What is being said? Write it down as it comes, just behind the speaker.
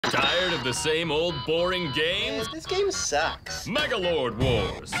of the same old boring games? This game sucks. Megalord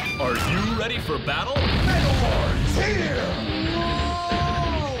Wars. Are you ready for battle? Megalord's here!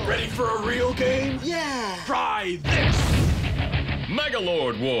 Whoa! Ready for a real game? Yeah! Try this!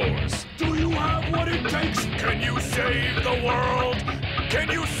 Megalord Wars. Do you have what it takes? Can you save the world? Can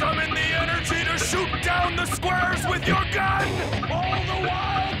you summon the energy to shoot down the squares with your gun? All the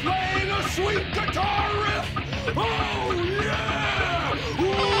while playing a sweet guitar riff? Oh, yeah!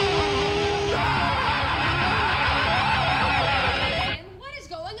 What is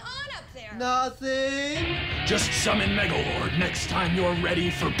going on up there? Nothing. Just summon Megalord next time you're ready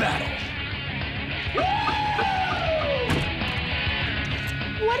for battle.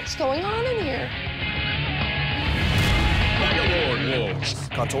 What is going on in here? Megalord Wars.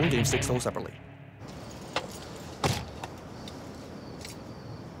 Console and game sticks sold separately.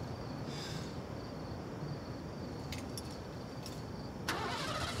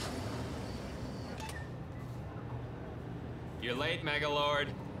 You're late, Megalord.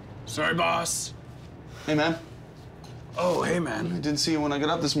 Sorry, boss. Hey, man. Oh, hey, I man. didn't see you when I got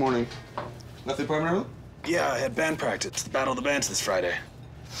up this morning. Left the apartment early? Yeah, I had band practice. The Battle of the Bands this Friday.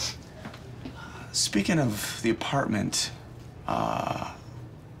 Speaking of the apartment, I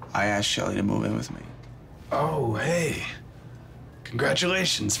asked Shelly to move in with me. Oh, hey.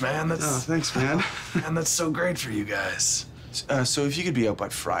 Congratulations, man. That's... Oh, thanks, man. Man, that's so great for you guys. So if you could be out by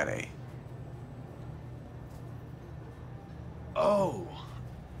Friday. Oh.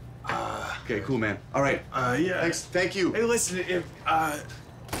 Okay, cool, man. All right. Yeah. Thanks. Thank you. Hey, listen, if, all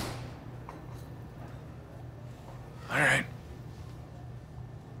right.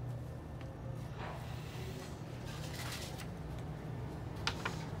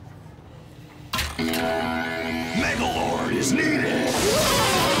 Megalord is needed!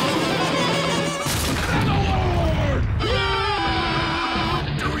 Megalord!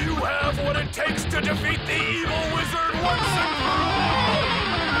 Do you have what it takes to defeat the evil wizard once and for all?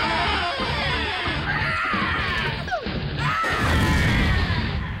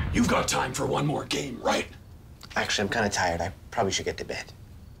 You've got time for one more game, right? Actually, I'm kind of tired. I probably should get to bed.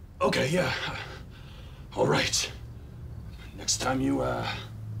 Okay, yeah. All right. Next time you,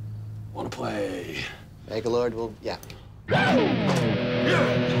 want to play... Megalord will, yeah.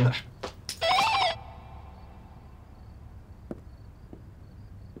 Yeah.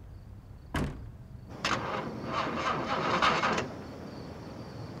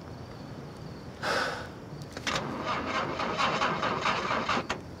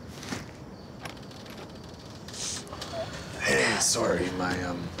 Hey, sorry, my,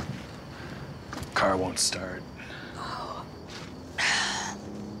 car won't start. Oh.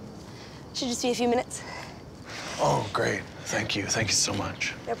 Should just be a few minutes. Oh, great. Thank you. Thank you so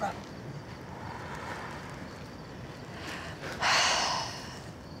much. No problem.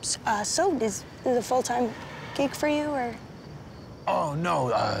 So is it a full-time gig for you, or? Oh, no,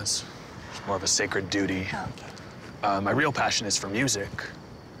 it's more of a sacred duty. Oh, okay. My real passion is for music.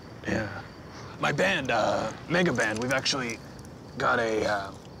 Yeah. My band, Mega Band, we've actually got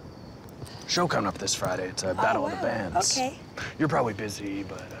a show coming up this Friday. It's a Battle of the Bands. Okay. You're probably busy,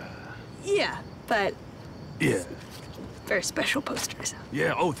 but, Yeah, but yeah. very special posters.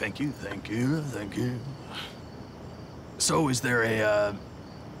 Yeah, oh, thank you, thank you, thank you. So, is there a,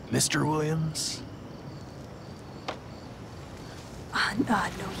 Mr. Williams?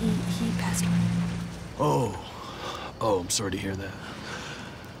 No, he passed away. Oh, I'm sorry to hear that.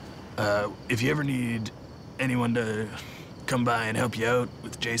 If you ever need anyone to come by and help you out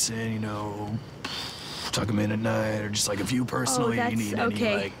with Jason, you know, tuck him in at night, or just like if you personally that's need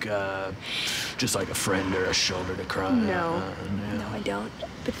okay. any, like, just like a friend or a shoulder to cry on. No, Yeah. no, I don't,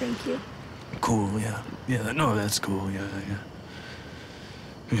 but thank you. Cool, yeah. Yeah, no, that's cool, yeah.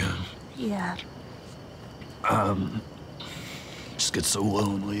 Yeah. Just get so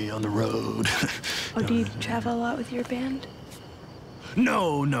lonely on the road. Oh, do you travel a lot with your band?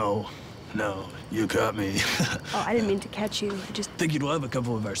 No, you caught me. Oh, I didn't mean to catch you. I just... Think you'd love a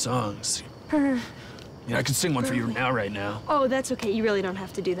couple of our songs. You know, I could sing one for you now, right now. Oh, that's okay. You really don't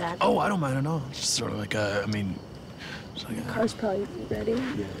have to do that. Oh, I don't mind at all. It's just sort of like, I mean... It's like, Car's probably ready.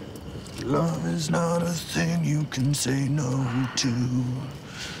 Yeah. Love is not a thing you can say no to.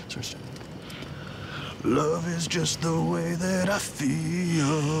 Love is just the way that I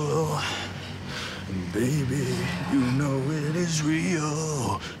feel. And baby, you know it is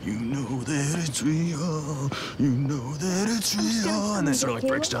real. You know that it's real. You know that it's real. And then sort of like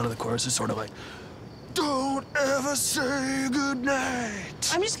breaks down to the chorus. It's sort of like, don't ever say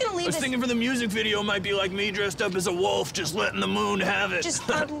goodnight. I'm just gonna leave I was this. thinking for the music video might be like me dressed up as a wolf, just letting the moon have it.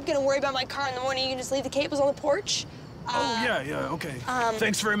 I'm gonna worry about my car in the morning. You can just leave the cables on the porch. Oh, yeah, okay.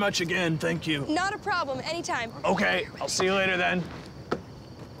 Thanks very much again. Thank you. Not a problem. Anytime. Okay, I'll see you later then.